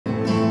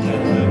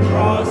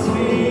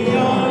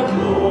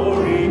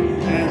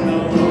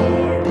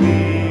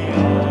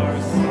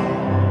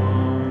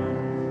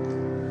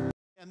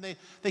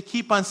they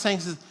keep on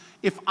saying,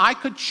 if I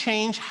could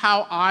change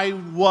how I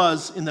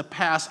was in the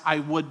past, I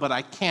would, but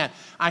I can't.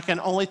 I can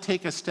only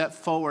take a step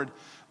forward.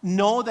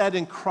 Know that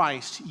in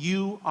Christ,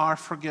 you are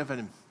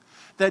forgiven.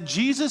 That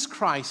Jesus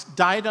Christ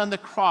died on the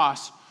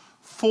cross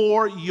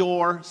for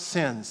your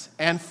sins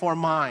and for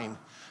mine.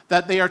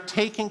 That they are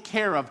taken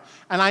care of.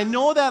 And I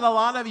know that a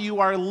lot of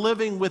you are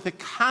living with the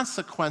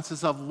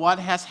consequences of what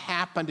has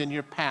happened in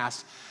your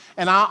past.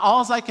 And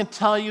all I can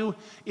tell you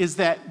is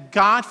that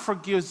God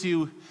forgives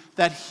you,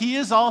 that He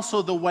is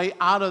also the way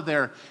out of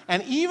there.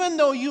 And even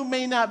though you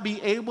may not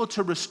be able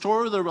to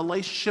restore the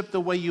relationship the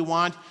way you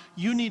want,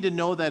 you need to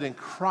know that in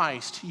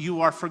Christ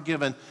you are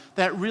forgiven.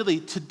 That really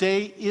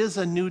today is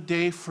a new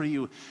day for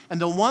you. And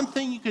the one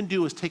thing you can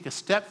do is take a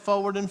step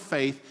forward in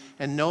faith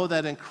and know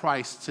that in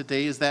Christ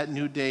today is that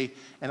new day.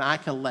 And I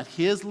can let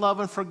His love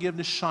and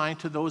forgiveness shine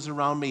to those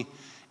around me.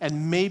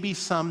 And maybe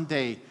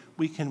someday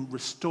we can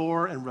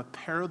restore and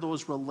repair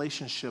those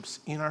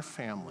relationships in our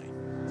family.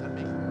 Does that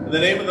make sense? In the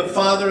name of the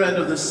Father, and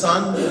of the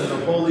Son, and of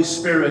the Holy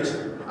Spirit.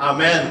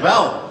 Amen.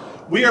 Well,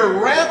 we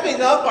are wrapping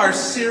up our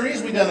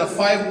series. We've done a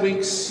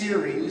 5-week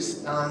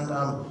series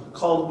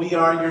called We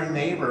Are Your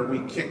Neighbor. We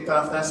kicked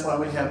off, that's why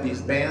we have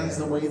these bands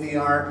the way they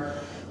are.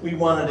 We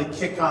wanted to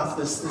kick off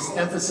this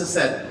emphasis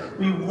that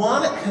we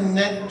want to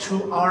connect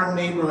to our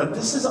neighborhood.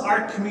 This is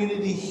our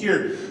community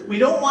here. We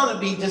don't want to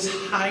be just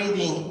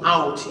hiding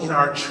out in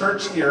our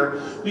church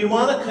here. We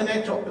want to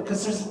connect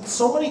because there's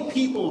so many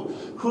people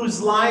whose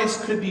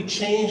lives could be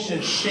changed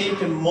and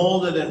shaped and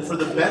molded and for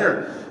the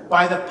better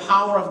by the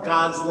power of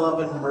God's love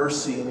and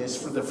mercy and His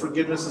for the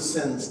forgiveness of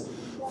sins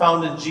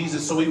found in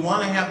Jesus. So we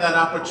want to have that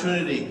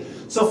opportunity.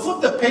 So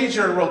flip the page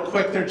here real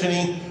quick there,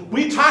 Janine.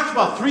 We talked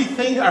about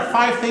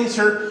 5 things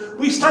here.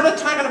 We started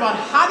talking about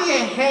how do you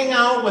hang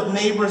out with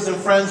neighbors and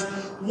friends?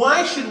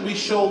 Why should we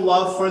show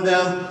love for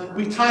them?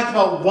 We talked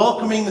about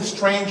welcoming the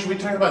stranger. We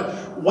talked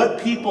about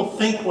what people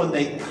think when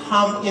they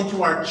come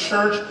into our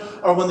church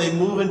or when they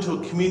move into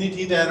a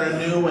community that are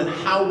new, and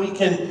how we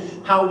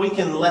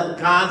can let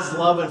God's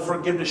love and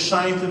forgiveness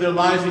shine through their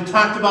lives. We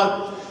talked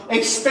about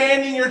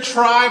expanding your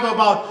tribe,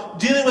 about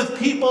dealing with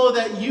people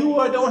that you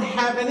don't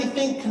have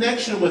anything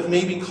connection with,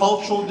 maybe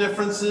cultural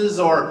differences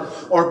or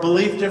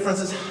belief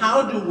differences.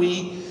 How do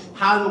we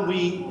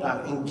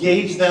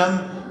engage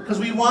them? Because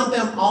we want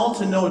them all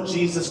to know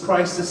Jesus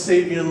Christ as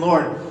Savior and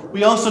Lord.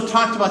 We also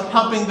talked about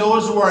helping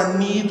those who are in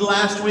need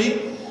last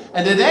week.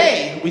 And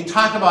today, we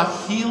talk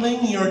about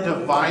healing your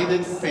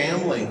divided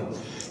family.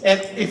 And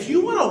if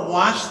you want to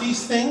watch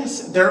these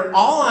things, they're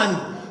all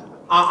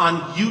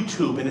on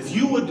YouTube. And if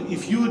you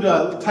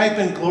would type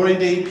in Glory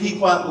Day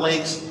Pequot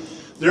Lakes,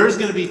 there's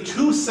going to be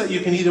 2 you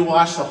can either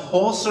watch the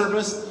whole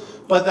service,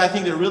 but I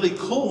think the really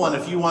cool one,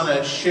 if you want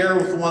to share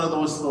with one of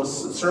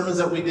those sermons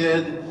that we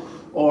did,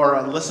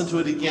 or listen to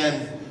it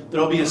again,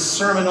 there'll be a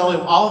sermon only.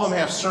 All of them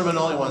have sermon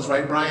only ones,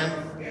 right, Brian?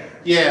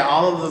 Yeah,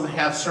 all of them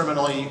have sermon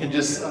only. You can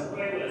just...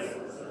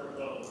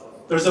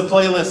 There's a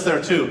playlist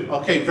there too.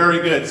 Okay,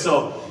 very good.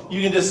 So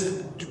you can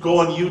just go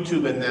on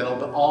YouTube and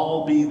that'll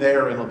all be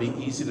there and it'll be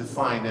easy to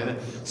find. And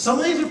some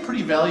of these are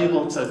pretty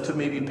valuable to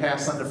maybe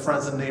pass on to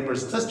friends and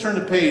neighbors. Let's turn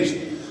the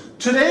page.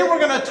 Today we're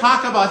going to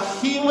talk about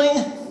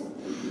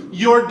healing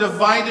your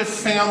divided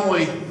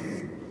family.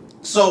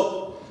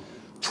 So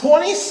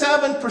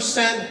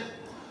 27%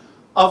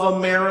 of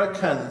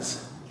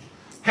Americans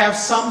have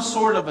some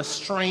sort of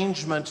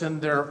estrangement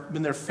in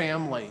their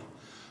family.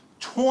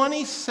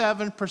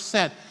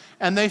 27%.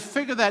 And they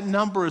figure that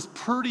number is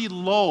pretty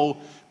low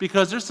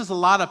because there's just a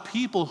lot of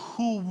people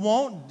who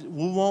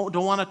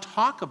don't want to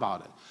talk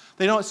about it.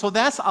 They don't. So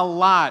that's a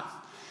lot.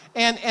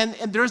 And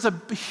there's a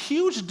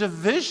huge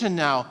division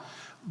now.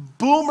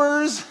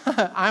 Boomers.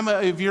 I'm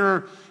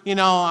a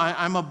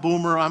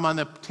boomer. I'm on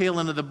the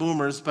tail end of the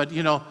boomers. But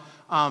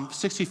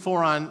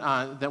 64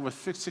 on that was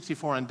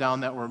 64 on down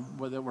that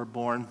were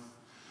born.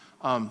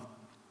 A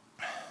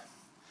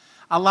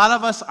lot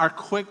of us are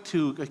quick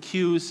to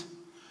accuse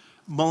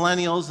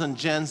millennials and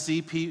Gen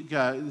Z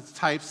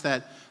types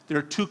that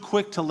they're too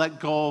quick to let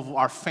go of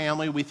our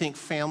family. We think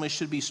family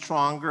should be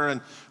stronger,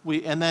 and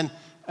then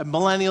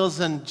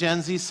millennials and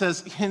Gen Z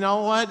says, you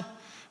know what?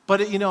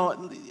 But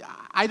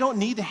I don't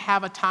need to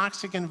have a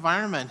toxic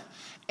environment.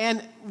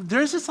 And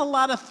there's just a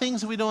lot of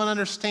things we don't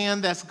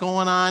understand that's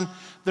going on.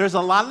 There's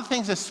a lot of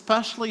things,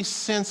 especially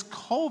since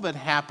COVID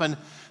happened,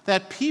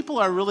 that people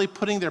are really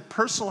putting their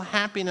personal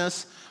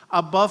happiness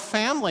above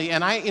family.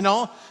 And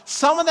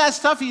some of that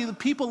stuff,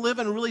 people live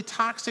in really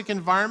toxic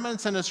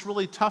environments and it's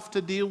really tough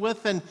to deal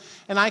with, and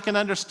I can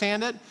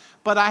understand it.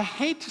 But I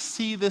hate to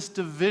see this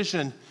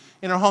division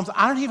in our homes.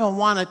 I don't even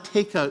want to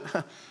take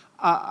a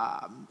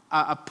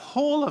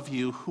poll of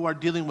you who are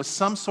dealing with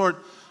some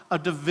sort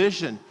of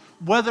division,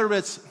 whether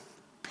it's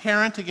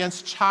parent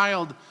against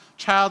child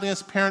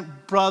against parent,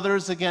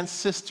 brothers against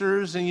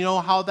sisters, and you know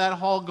how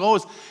that all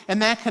goes.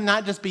 And that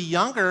cannot just be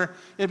younger.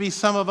 It'd be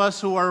some of us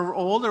who are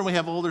older, and we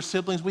have older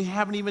siblings we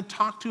haven't even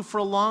talked to for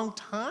a long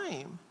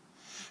time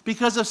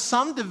because of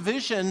some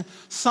division,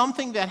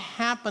 something that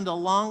happened a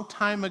long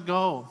time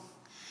ago.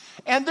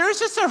 And there's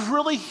just a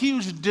really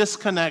huge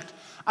disconnect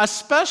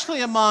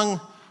especially among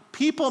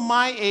people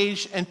my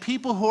age and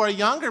people who are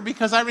younger,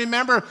 because I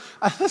remember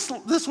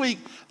this week,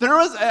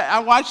 I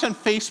watched on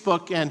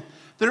Facebook, and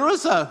there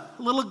was a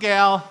little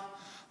gal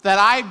that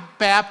I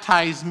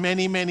baptized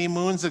many, many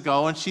moons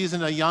ago, and she's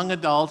a young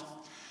adult,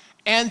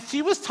 and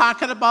she was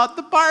talking about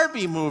the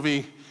Barbie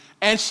movie,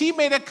 and she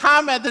made a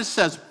comment that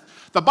says,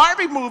 "The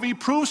Barbie movie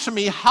proves to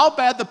me how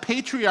bad the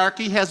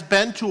patriarchy has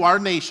been to our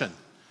nation."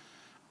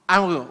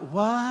 I'm going,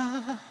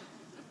 what?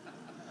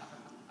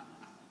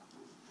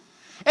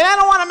 And I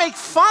don't want to make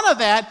fun of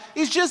that.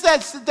 It's just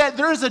that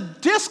there is a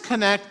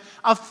disconnect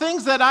of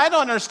things that I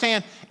don't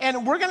understand.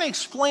 And we're going to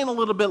explain a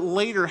little bit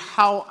later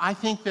how I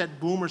think that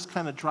boomers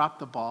kind of dropped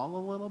the ball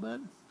a little bit.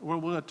 We're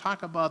going to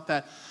talk about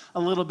that a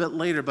little bit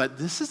later. But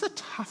this is a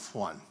tough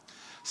one.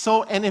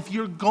 So, and if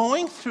you're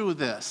going through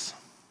this,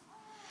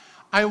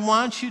 I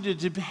want you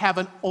to have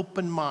an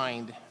open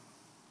mind.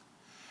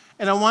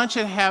 And I want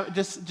you to have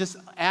just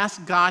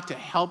ask God to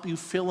help you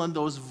fill in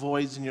those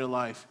voids in your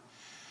life.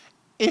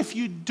 If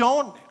you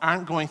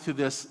aren't going through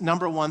this,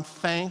 number one,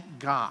 thank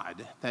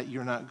God that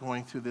you're not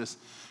going through this.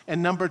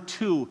 And number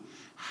two,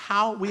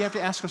 we have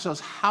to ask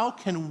ourselves, how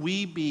can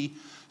we be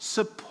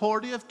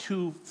supportive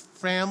to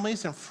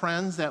families and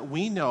friends that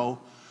we know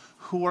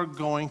who are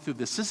going through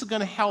this? This is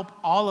going to help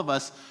all of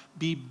us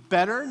be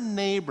better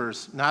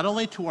neighbors, not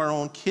only to our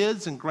own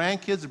kids and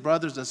grandkids,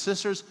 brothers and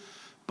sisters,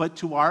 but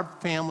to our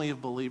family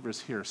of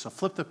believers here. So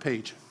flip the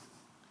page.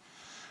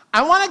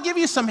 I want to give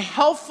you some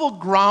helpful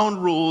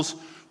ground rules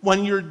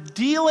when you're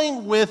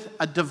dealing with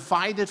a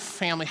divided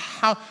family.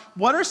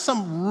 What are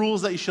some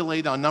rules that you should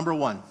lay down? Number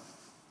one,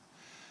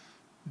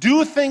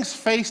 do things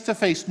face to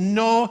face.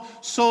 No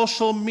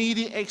social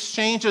media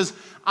exchanges.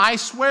 I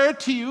swear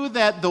to you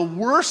that the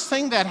worst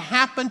thing that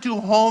happened to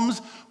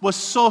homes was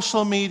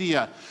social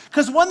media.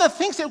 Because one of the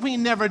things that we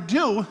never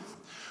do,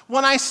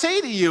 when I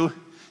say to you,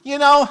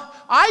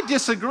 I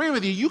disagree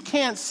with you. You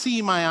can't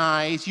see my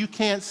eyes. You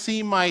can't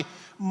see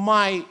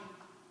I'm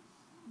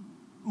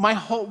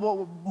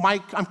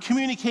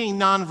communicating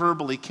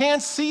non-verbally.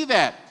 Can't see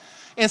that.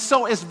 And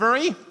so it's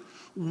very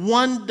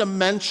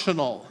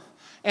one-dimensional.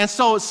 And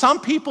so some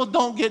people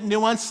don't get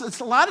nuance. It's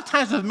a lot of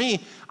times with me,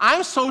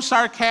 I'm so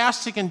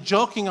sarcastic and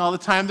joking all the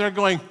time.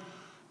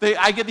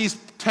 I get these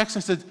texts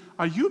that said,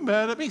 "Are you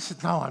mad at me?" I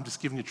said, "No, I'm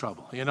just giving you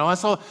trouble." And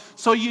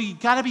so you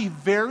got to be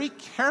very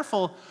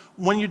careful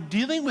when you're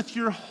dealing with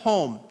your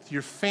home,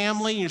 your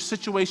family, your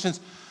situations.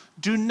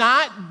 Do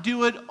not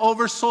do it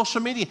over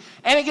social media.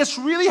 And it gets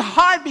really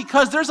hard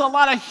because there's a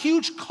lot of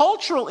huge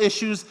cultural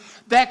issues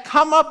that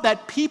come up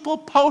that people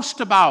post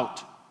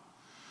about.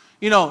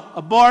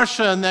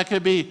 Abortion, that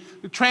could be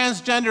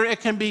transgender,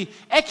 it can be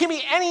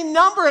any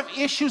number of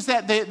issues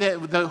that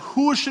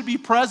who should be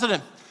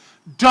president.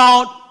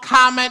 Don't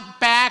comment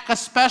back,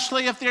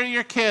 especially if they're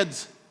your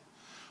kids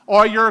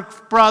or your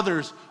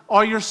brothers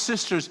or your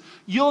sisters.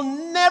 You'll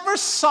never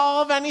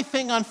solve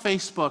anything on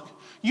Facebook.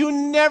 You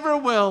never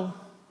will.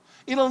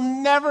 It'll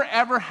never,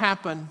 ever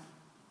happen.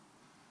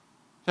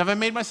 Have I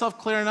made myself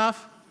clear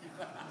enough?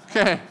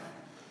 Okay.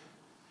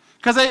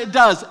 Because it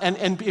does.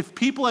 And if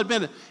people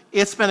admit it,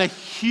 it's been a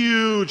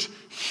huge,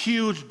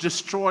 huge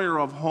destroyer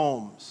of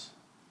homes.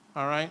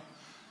 All right?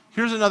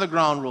 Here's another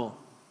ground rule.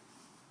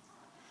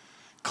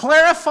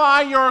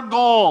 Clarify your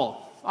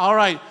goal. All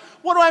right.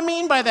 What do I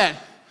mean by that?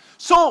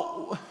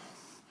 So,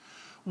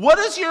 what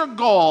is your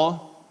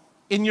goal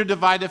in your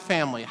divided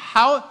family?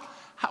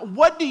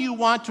 What do you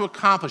want to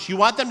accomplish? You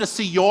want them to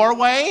see your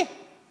way?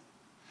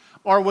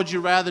 Or would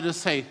you rather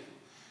just say,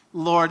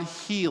 "Lord,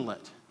 heal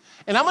it"?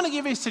 And I'm going to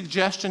give you a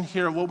suggestion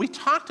here. What we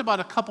talked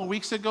about a couple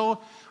weeks ago,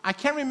 I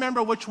can't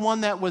remember which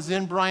one that was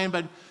in, Brian,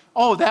 but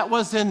that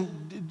was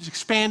in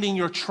expanding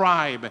your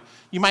tribe.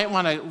 You might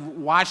want to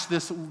watch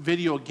this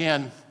video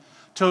again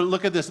to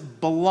look at this.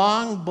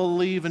 Belong,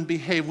 believe, and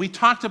behave. We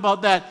talked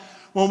about that.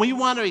 When we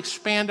want to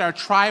expand our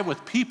tribe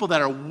with people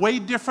that are way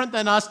different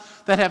than us,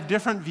 that have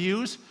different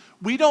views,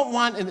 we don't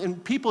want,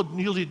 and people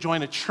usually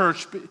join a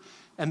church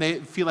and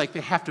they feel like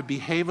they have to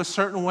behave a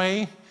certain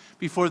way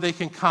before they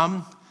can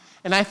come.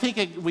 And I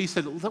think we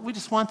said, we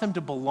just want them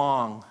to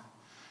belong.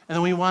 And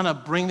then we want to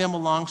bring them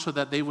along so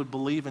that they would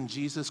believe in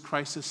Jesus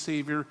Christ as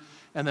Savior,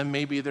 and then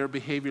maybe their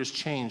behaviors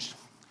changed.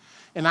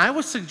 And I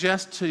would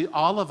suggest to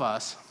all of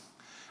us,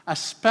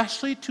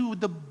 especially to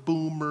the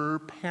boomer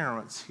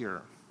parents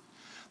here,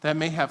 that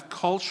may have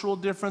cultural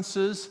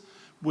differences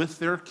with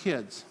their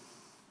kids,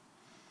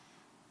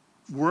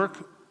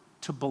 work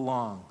to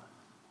belong.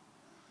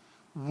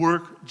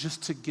 Work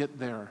just to get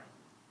there.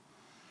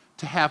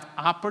 To have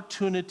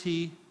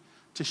opportunity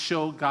to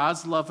show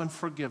God's love and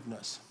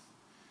forgiveness.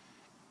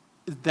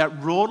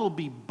 That road will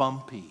be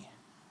bumpy.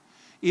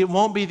 It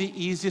won't be the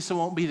easiest, it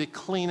won't be the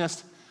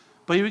cleanest,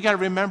 but you got to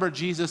remember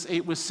Jesus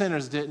ate with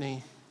sinners, didn't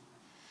he?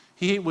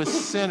 He ate with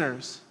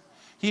sinners.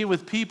 He ate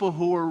with people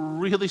who were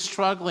really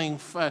struggling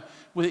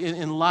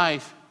in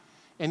life,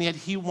 and yet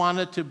he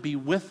wanted to be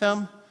with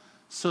them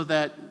so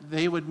that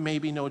they would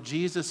maybe know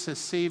Jesus as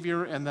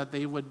Savior, and that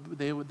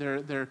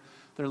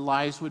their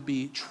lives would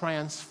be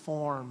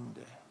transformed.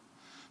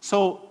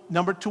 So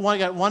number 2, I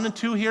got 1 and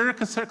 2 here.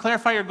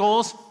 Clarify your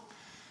goals.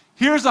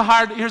 Here's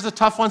a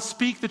tough one.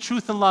 Speak the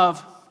truth in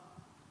love.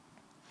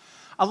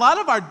 A lot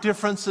of our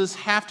differences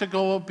have to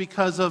go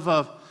because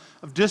of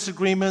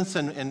disagreements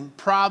and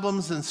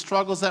problems and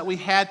struggles that we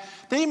had.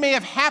 They may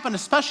have happened,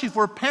 especially if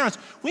we're parents.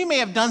 We may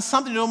have done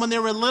something to them when they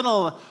were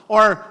little,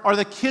 or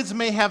the kids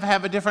may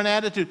have a different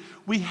attitude.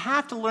 We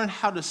have to learn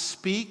how to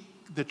speak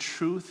the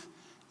truth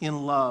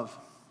in love.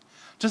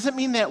 Doesn't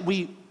mean that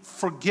we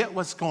forget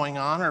what's going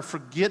on or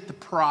forget the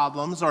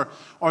problems or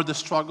the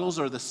struggles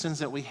or the sins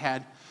that we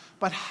had.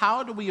 But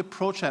how do we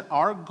approach that?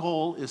 Our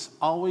goal is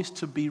always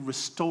to be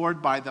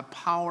restored by the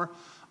power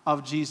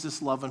of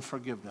Jesus' love and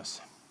forgiveness.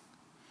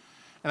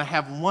 And I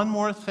have one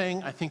more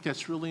thing I think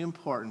that's really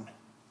important.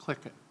 Click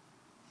it.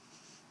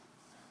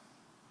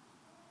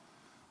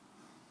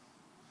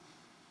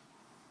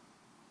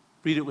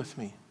 Read it with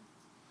me.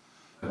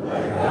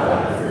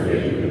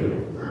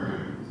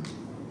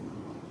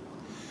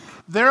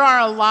 There are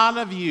a lot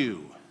of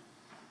you,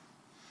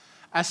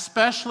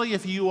 especially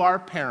if you are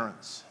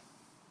parents.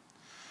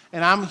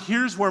 And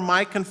here's where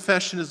my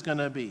confession is going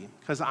to be,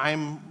 because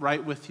I'm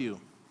right with you.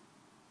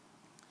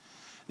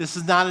 This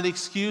is not an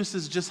excuse,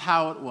 it's just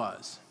how it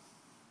was.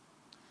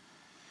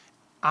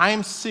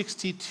 I'm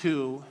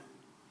 62,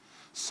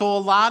 so a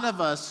lot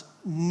of us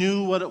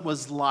knew what it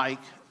was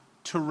like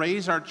to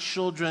raise our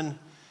children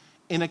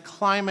in a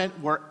climate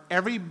where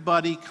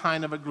everybody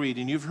kind of agreed.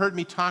 And you've heard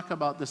me talk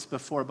about this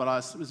before,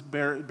 but it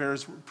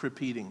bears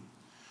repeating.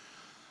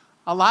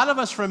 A lot of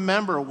us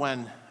remember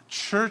when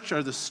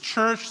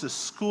the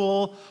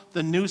school,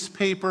 the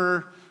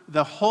newspaper,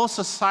 the whole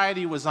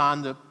society was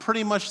on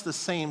pretty much the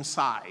same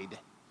side.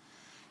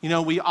 You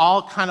know, we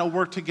all kind of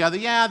worked together.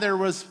 Yeah, there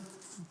was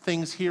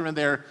things here and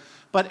there,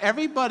 but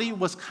everybody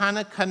was kind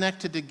of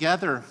connected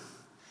together.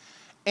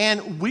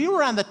 And we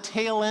were on the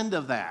tail end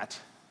of that.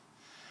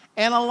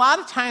 And a lot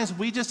of times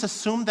we just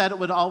assumed that it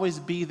would always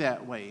be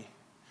that way.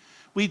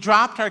 We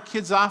dropped our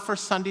kids off for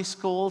Sunday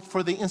school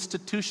for the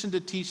institution to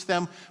teach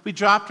them. We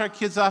dropped our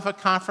kids off at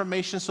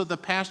confirmation so the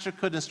pastor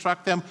could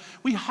instruct them.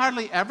 We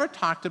hardly ever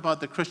talked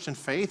about the Christian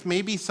faith.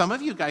 Maybe some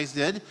of you guys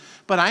did,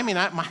 but I mean,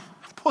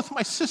 both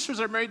my sisters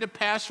are married to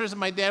pastors, and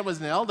my dad was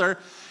an elder.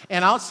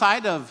 And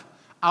outside of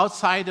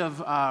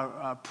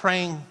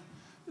praying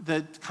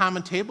the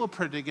common table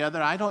prayer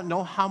together, I don't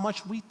know how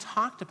much we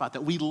talked about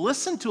that. We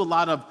listened to a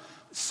lot of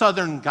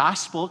Southern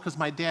gospel because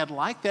my dad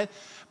liked it.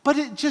 But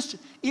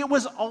it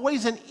was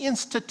always an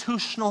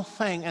institutional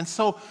thing. And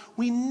so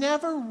we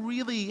never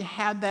really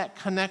had that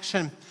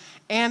connection.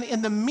 And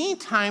in the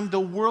meantime, the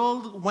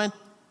world went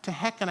to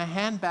heck in a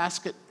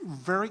handbasket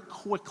very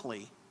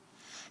quickly.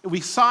 We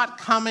saw it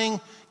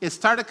coming. It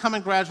started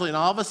coming gradually, and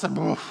all of a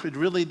sudden, it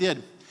really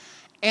did.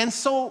 And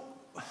so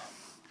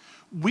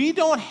we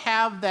don't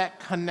have that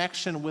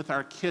connection with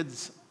our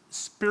kids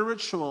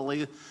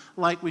spiritually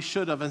like we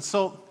should have. And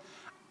so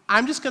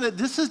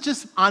this is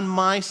just on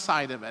my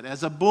side of it.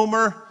 As a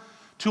boomer,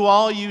 to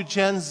all you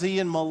Gen Z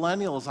and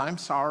millennials, I'm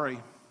sorry.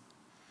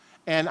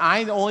 And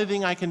the only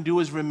thing I can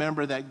do is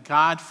remember that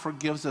God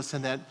forgives us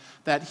and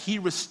that He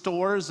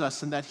restores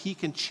us and that He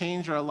can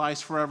change our lives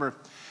forever.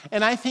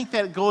 And I think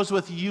that goes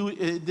with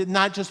you,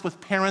 not just with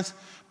parents,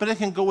 but it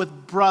can go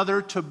with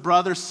brother to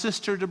brother,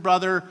 sister to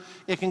brother.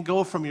 It can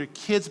go from your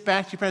kids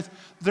back to your parents.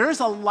 There's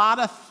a lot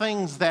of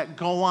things that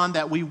go on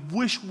that we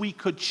wish we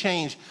could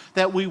change,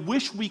 that we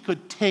wish we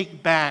could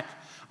take back.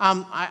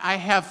 I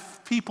have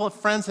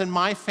friends in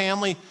my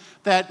family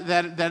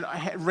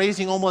that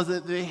raising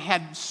almost, they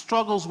had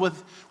struggles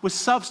with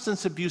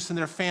substance abuse in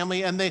their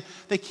family, and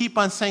they keep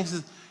on saying,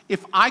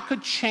 if I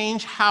could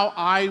change how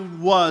I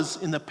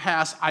was in the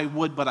past, I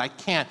would, but I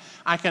can't.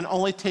 I can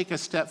only take a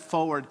step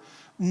forward.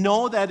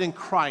 Know that in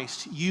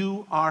Christ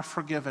you are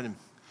forgiven.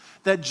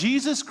 That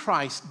Jesus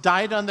Christ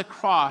died on the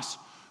cross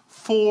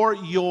for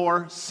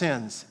your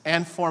sins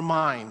and for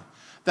mine.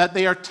 That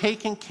they are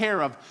taken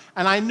care of.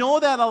 And I know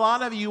that a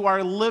lot of you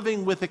are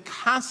living with the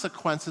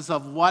consequences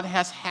of what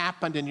has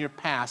happened in your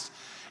past.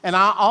 And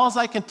all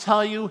I can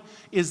tell you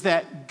is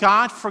that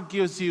God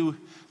forgives you,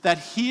 that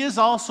He is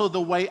also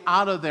the way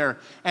out of there.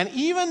 And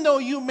even though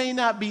you may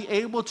not be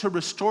able to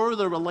restore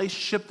the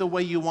relationship the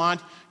way you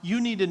want,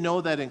 you need to know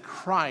that in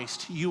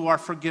Christ you are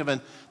forgiven.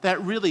 That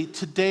really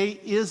today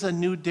is a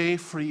new day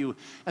for you.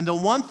 And the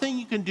one thing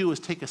you can do is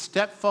take a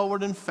step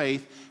forward in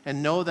faith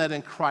and know that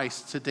in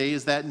Christ today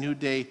is that new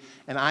day,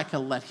 and I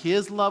can let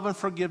His love and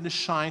forgiveness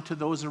shine to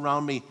those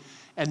around me.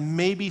 And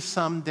maybe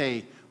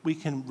someday we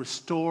can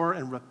restore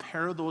and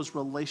repair those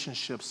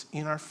relationships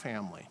in our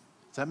family.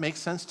 Does that make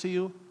sense to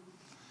you?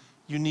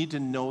 You need to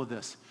know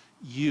this.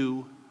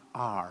 You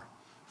are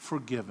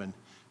forgiven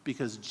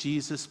because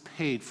Jesus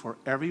paid for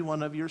every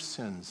one of your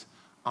sins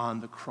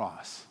on the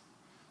cross.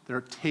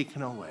 They're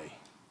taken away.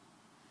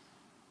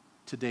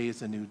 Today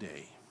is a new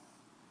day.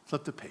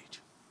 Flip the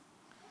page.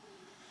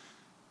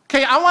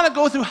 Okay, I want to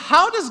go through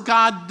how does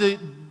God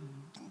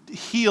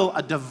heal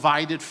a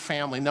divided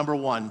family, number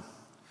one.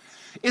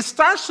 It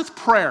starts with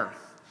prayer.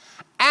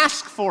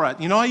 Ask for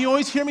it. You know, you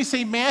always hear me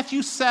say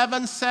Matthew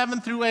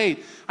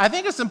 7:7-8. I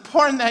think it's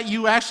important that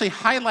you actually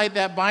highlight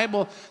that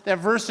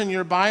verse in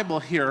your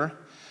Bible here,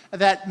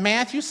 that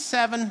Matthew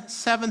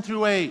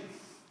 7:7-8.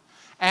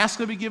 Ask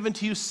will be given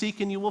to you, seek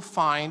and you will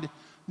find,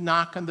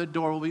 knock and the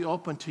door will be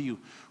open to you.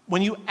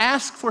 When you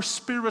ask for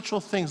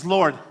spiritual things,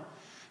 Lord,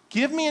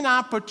 give me an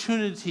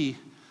opportunity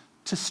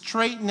to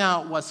straighten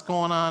out what's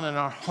going on in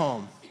our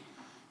home.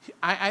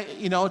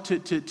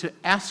 To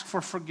ask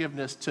for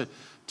forgiveness, to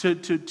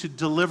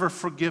deliver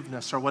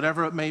forgiveness or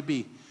whatever it may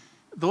be.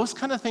 Those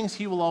kind of things,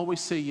 he will always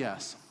say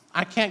yes.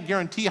 I can't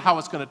guarantee how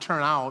it's going to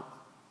turn out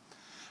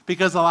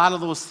because a lot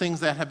of those things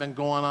that have been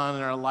going on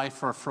in our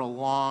life are for a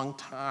long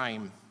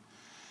time.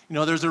 You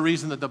know, there's a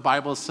reason that the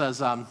Bible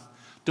says,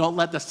 don't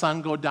let the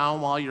sun go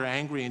down while you're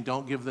angry and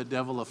don't give the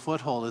devil a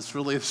foothold. It's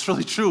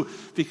really true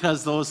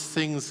because those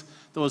things,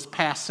 those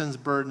past sins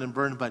burden.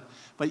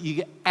 But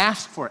you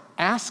ask for it.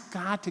 Ask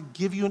God to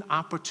give you an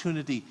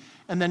opportunity.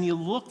 And then you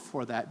look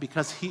for that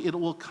because it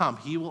will come.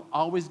 He will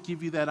always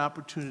give you that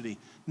opportunity.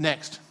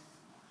 Next,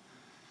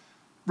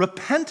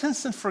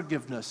 repentance and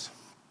forgiveness.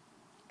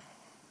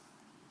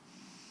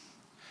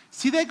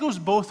 See, that goes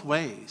both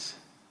ways.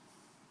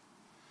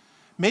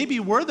 Maybe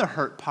we're the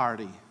hurt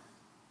party.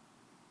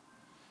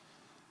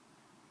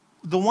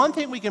 The one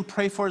thing we can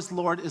pray for is,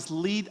 Lord, is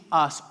lead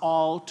us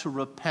all to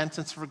repentance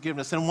and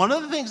forgiveness. And one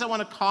of the things I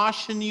want to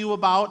caution you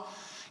about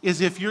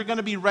is if you're going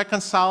to be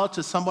reconciled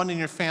to someone in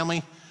your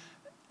family,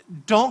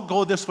 don't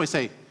go this way.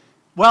 Say,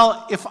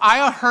 well, if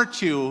I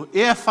hurt you,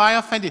 if I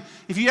offend you,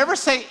 if you ever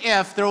say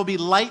if, there will be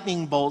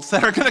lightning bolts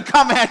that are going to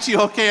come at you,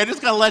 okay? I'm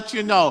just going to let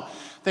you know.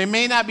 They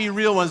may not be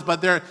real ones,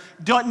 but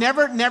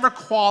never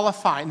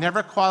qualify.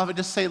 Never qualify.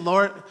 Just say,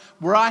 Lord,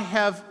 where I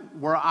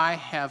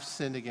have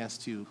sinned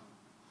against you,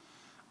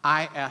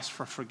 I ask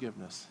for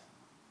forgiveness.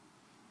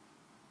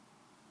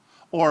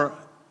 Or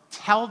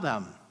tell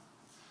them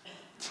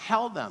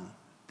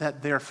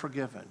that they're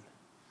forgiven,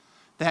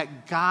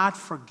 that God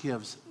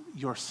forgives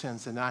your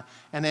sins. And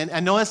I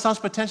know it sounds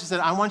pretentious, that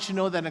I want you to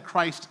know that in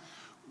Christ,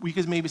 we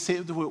could maybe say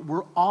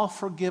we're all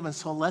forgiven,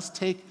 so let's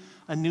take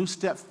a new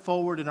step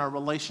forward in our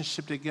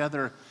relationship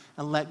together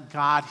and let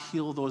God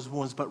heal those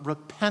wounds. But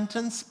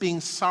repentance,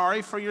 being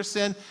sorry for your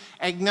sin,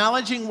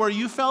 acknowledging where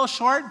you fell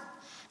short,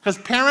 because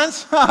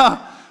parents,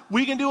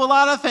 we can do a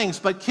lot of things,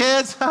 but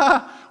kids,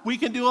 we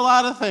can do a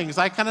lot of things.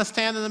 I kind of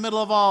stand in the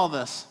middle of all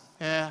this.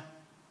 Yeah.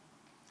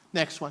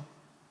 Next one.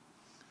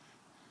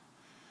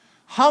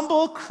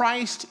 Humble,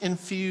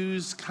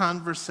 Christ-infused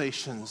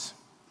conversations.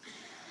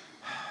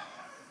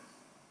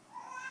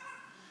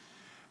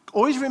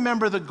 Always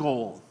remember the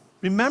goal.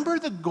 Remember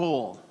the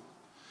goal.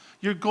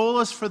 Your goal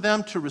is for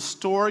them to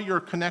restore your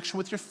connection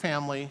with your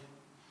family,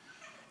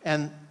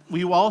 and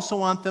we also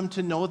want them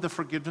to know the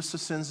forgiveness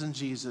of sins in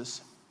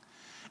Jesus.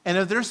 And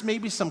if there's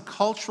maybe some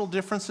cultural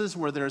differences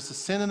where there's a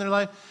sin in their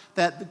life,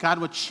 that God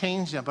would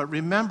change them. But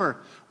remember,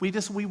 we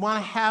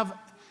want to have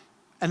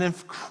an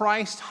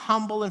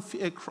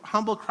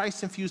humble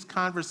Christ-infused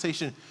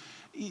conversation.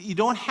 You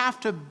don't have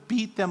to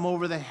beat them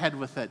over the head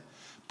with it,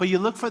 but you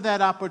look for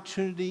that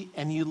opportunity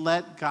and you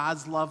let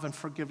God's love and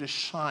forgiveness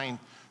shine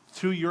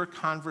through your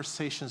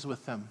conversations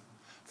with them.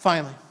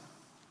 Finally,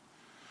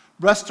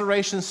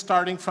 restoration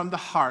starting from the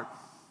heart.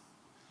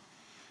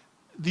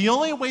 The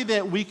only way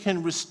that we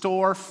can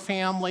restore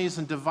families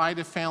and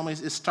divided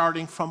families is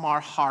starting from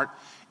our heart,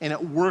 and it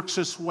works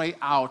its way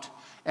out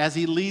as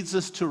he leads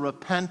us to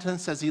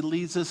repentance, as he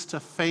leads us to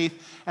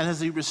faith, and as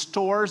he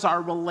restores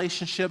our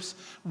relationships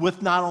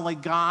with not only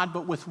God,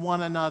 but with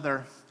one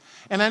another.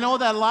 And I know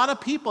that a lot of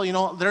people,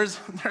 there's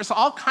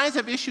all kinds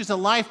of issues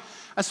in life,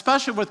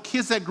 especially with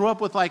kids that grew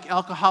up with like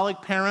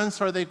alcoholic parents,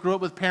 or they grew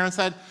up with parents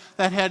that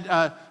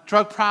had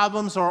drug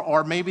problems,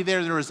 or maybe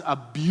there was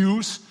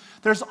abuse.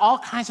 There's all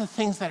kinds of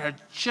things that are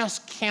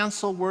just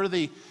cancel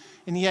worthy.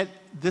 And yet,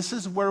 this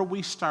is where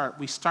we start.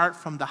 We start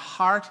from the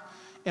heart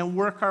and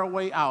work our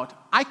way out.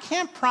 I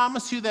can't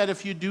promise you that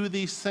if you do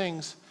these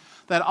things,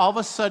 that all of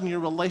a sudden your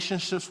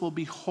relationships will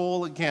be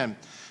whole again.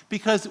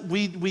 Because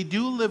we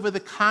do live with the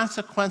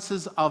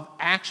consequences of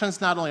actions,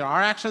 not only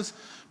our actions,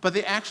 but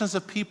the actions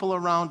of people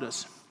around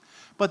us.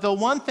 But the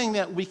one thing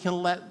that we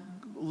can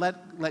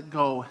let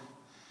go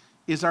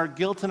is our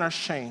guilt and our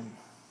shame.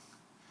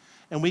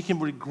 And we can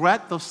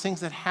regret those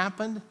things that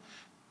happened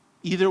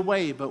either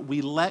way, but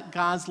we let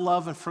God's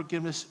love and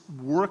forgiveness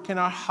work in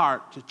our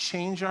heart to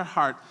change our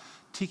heart,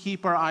 to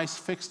keep our eyes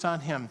fixed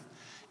on him.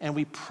 And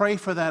we pray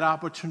for that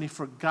opportunity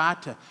for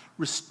God to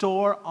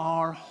restore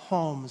our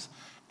homes.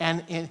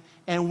 And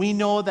we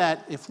know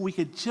that if we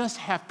could just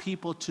have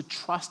people to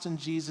trust in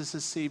Jesus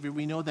as Savior,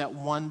 we know that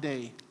one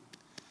day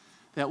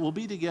that we'll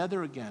be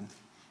together again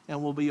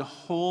and we'll be a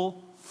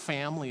whole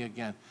family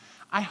again.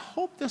 I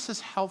hope this is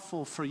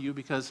helpful for you,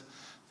 because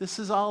this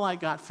is all I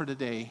got for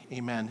today.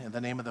 Amen. In the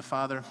name of the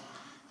Father,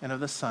 and of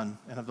the Son,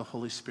 and of the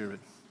Holy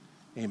Spirit.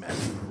 Amen.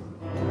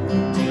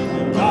 In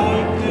the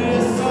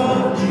darkness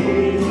of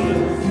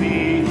Jesus,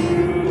 see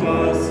through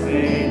us.